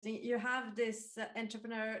you have this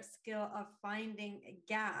entrepreneur skill of finding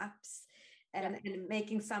gaps and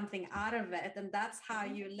making something out of it. And that's how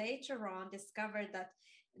you later on discovered that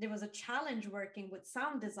there was a challenge working with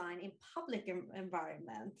sound design in public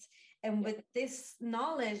environment. And with this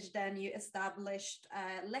knowledge, then you established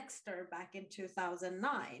Lexter back in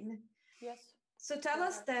 2009. Yes. So tell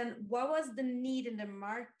us then, what was the need in the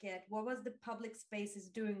market? What was the public spaces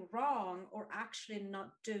doing wrong or actually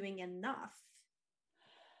not doing enough?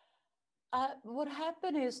 What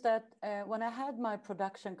happened is that when I had my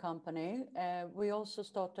production company, we also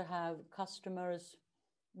start to have customers.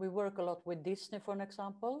 We work a lot with Disney, for an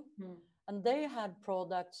example, and they had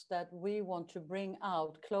products that we want to bring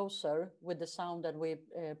out closer with the sound that we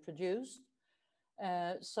produced.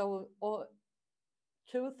 So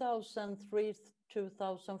 2003,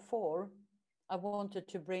 2004, I wanted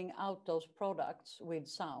to bring out those products with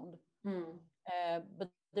sound, but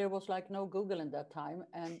there was like no Google in that time,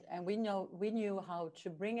 and we knew how to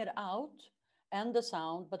bring it out and the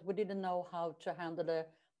sound, but we didn't know how to handle the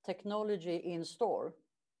technology in store.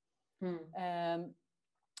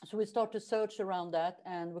 So we started to search around that,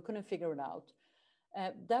 and we couldn't figure it out.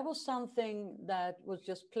 That was something that was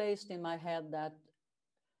just placed in my head, that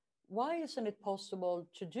why isn't it possible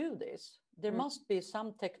to do this? There must be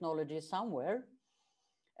some technology somewhere,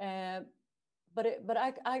 but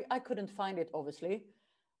I couldn't find it, obviously.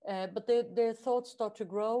 But the thoughts start to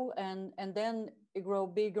grow, and then it grow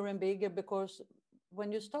bigger and bigger, because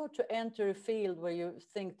when you start to enter a field where you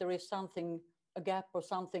think there is something, a gap or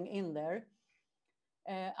something in there,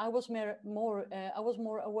 I was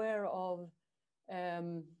more aware of,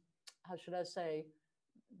 how should I say,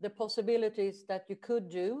 the possibilities that you could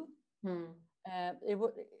do.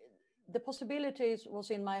 The possibilities was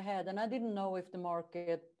in my head, and I didn't know if the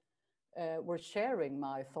market were sharing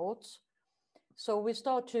my thoughts. So we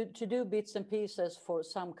start to do bits and pieces for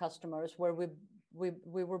some customers, where we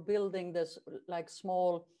were building this like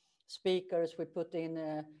small speakers. We put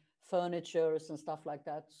in furnitures and stuff like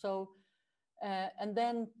that. So and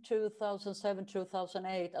then 2007,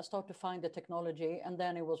 2008, I started to find the technology, and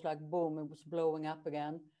then it was like boom, it was blowing up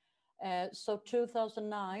again. So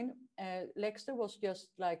 2009, Lexter was just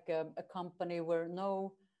like a company where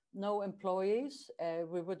no employees.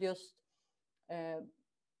 We were just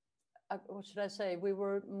what should I say? We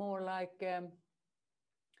were more like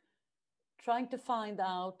trying to find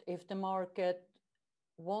out if the market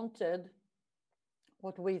wanted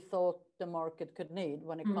what we thought the market could need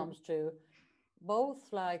when it comes to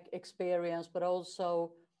both like experience, but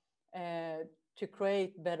also to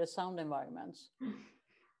create better sound environments.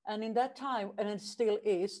 And in that time, and it still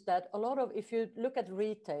is, that a lot of, if you look at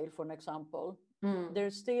retail, for an example,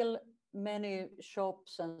 there's still many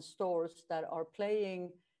shops and stores that are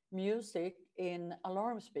playing music in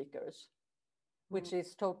alarm speakers, which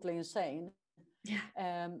is totally insane.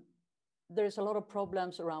 There's a lot of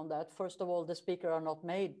problems around that. First of all, the speakers are not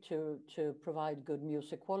made to provide good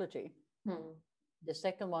music quality. The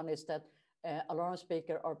second one is that alarm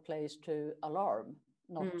speakers are placed to alarm,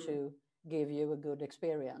 not to give you a good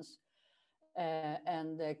experience.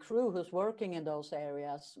 And the crew who's working in those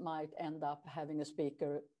areas might end up having a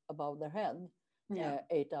speaker above their head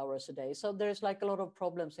 8 hours a day. So there's like a lot of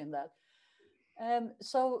problems in that.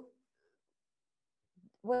 So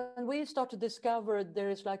when we start to discover there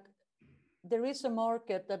is a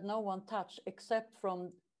market that no one touched except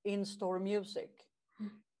from in-store music.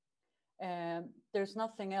 There's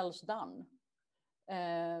nothing else done.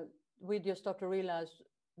 We just start to realize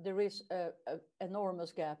there is an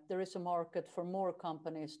enormous gap. There is a market for more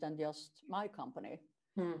companies than just my company.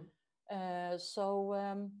 So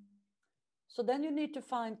then you need to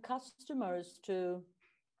find customers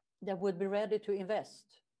that would be ready to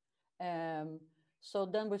invest. So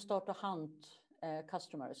then we start to hunt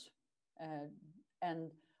customers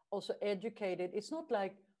and also educated. It's not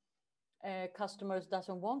like customers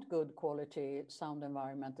doesn't want good quality sound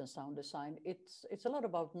environment and sound design. It's a lot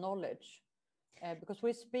about knowledge, because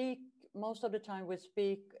most of the time we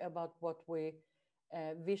speak about what we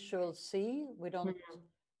visual see. We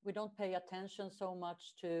don't pay attention so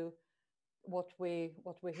much to what we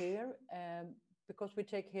hear, because we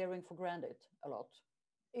take hearing for granted a lot.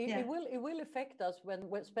 It will affect us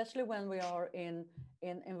especially when we are in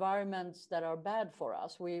environments that are bad for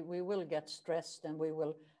us. We will get stressed, and we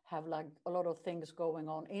will have like a lot of things going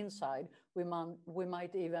on inside. We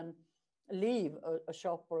might even leave a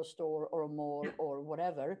shop or a store or a mall or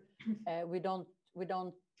whatever. We don't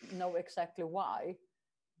know exactly why,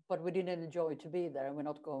 but we didn't enjoy to be there, and we're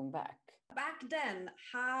not going back. Back then,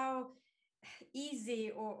 how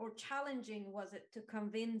easy or challenging was it to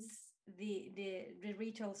convince the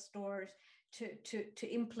retail stores to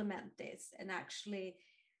implement this and actually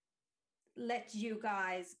let you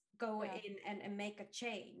guys go in and make a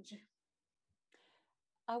change?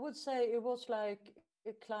 I would say it was like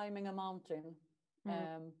climbing a mountain,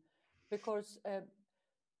 because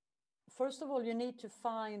first of all, you need to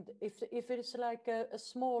find, if it is like a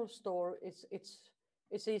small store,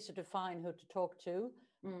 it's easy to find who to talk to,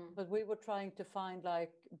 but we were trying to find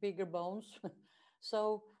like bigger bones.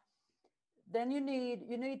 So then you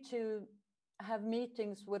need to have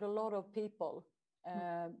meetings with a lot of people,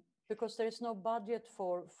 because there is no budget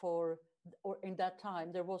for, or in that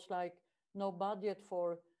time there was like no budget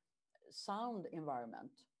for sound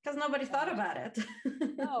environment, because nobody thought about it.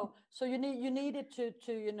 No, so you needed to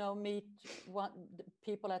meet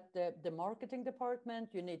people at the marketing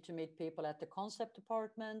department. You need to meet people at the concept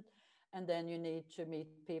department, and then you need to meet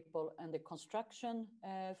people in the construction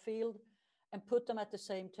field, and put them at the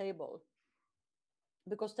same table.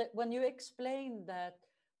 Because when you explain that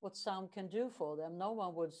what sound can do for them, no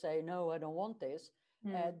one would say, no, I don't want this.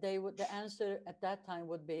 The answer at that time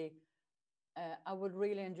would be, I would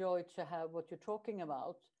really enjoy to have what you're talking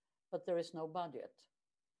about, but there is no budget.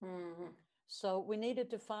 So we needed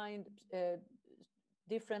to find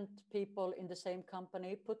different people in the same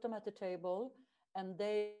company, put them at the table, and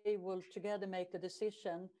they will together make the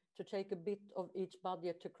decision to take a bit of each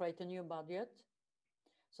budget to create a new budget.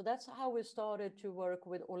 So that's how we started to work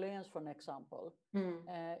with Åhléns, for an example.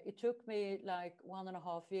 It took me like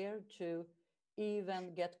 1.5 years to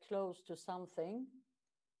even get close to something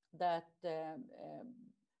that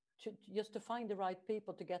just to find the right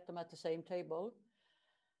people to get them at the same table.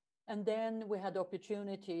 And then we had the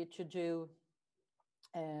opportunity to do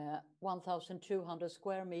 1,200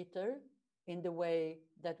 square meter in the way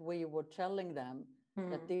that we were telling them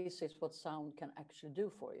that this is what sound can actually do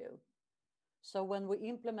for you. So when we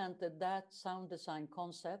implemented that sound design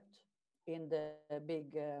concept in the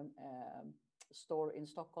big store in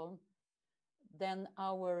Stockholm, then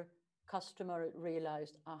our customer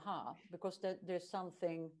realized, because there's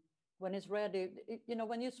something, when it's ready,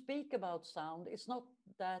 when you speak about sound, it's not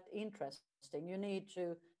that interesting. You need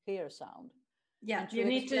to hear sound. Yeah, you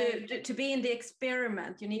need to be in the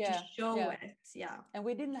experiment. You need to show it. Yeah. And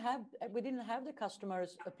we didn't have the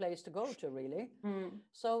customers a place to go to, really.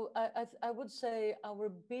 So I would say our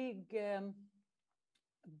big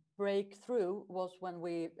breakthrough was when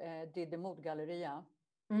we did the Modgalleria.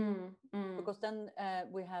 Because then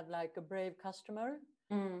we had like a brave customer.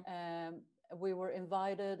 We were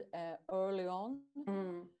invited early on,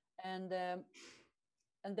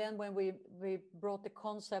 and then when we brought the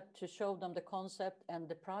concept to show them the concept and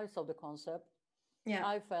the price of the concept,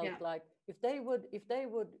 I felt like if they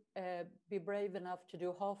would be brave enough to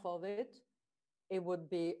do half of it, it would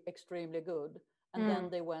be extremely good. And then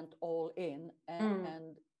they went all in,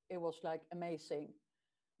 and it was like amazing.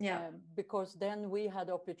 Because then we had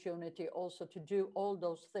the opportunity also to do all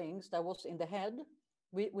those things that was in the head.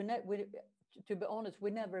 We to be honest,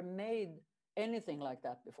 we never made anything like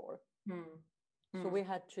that before. So we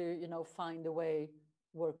had to, find a way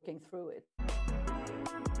working through it.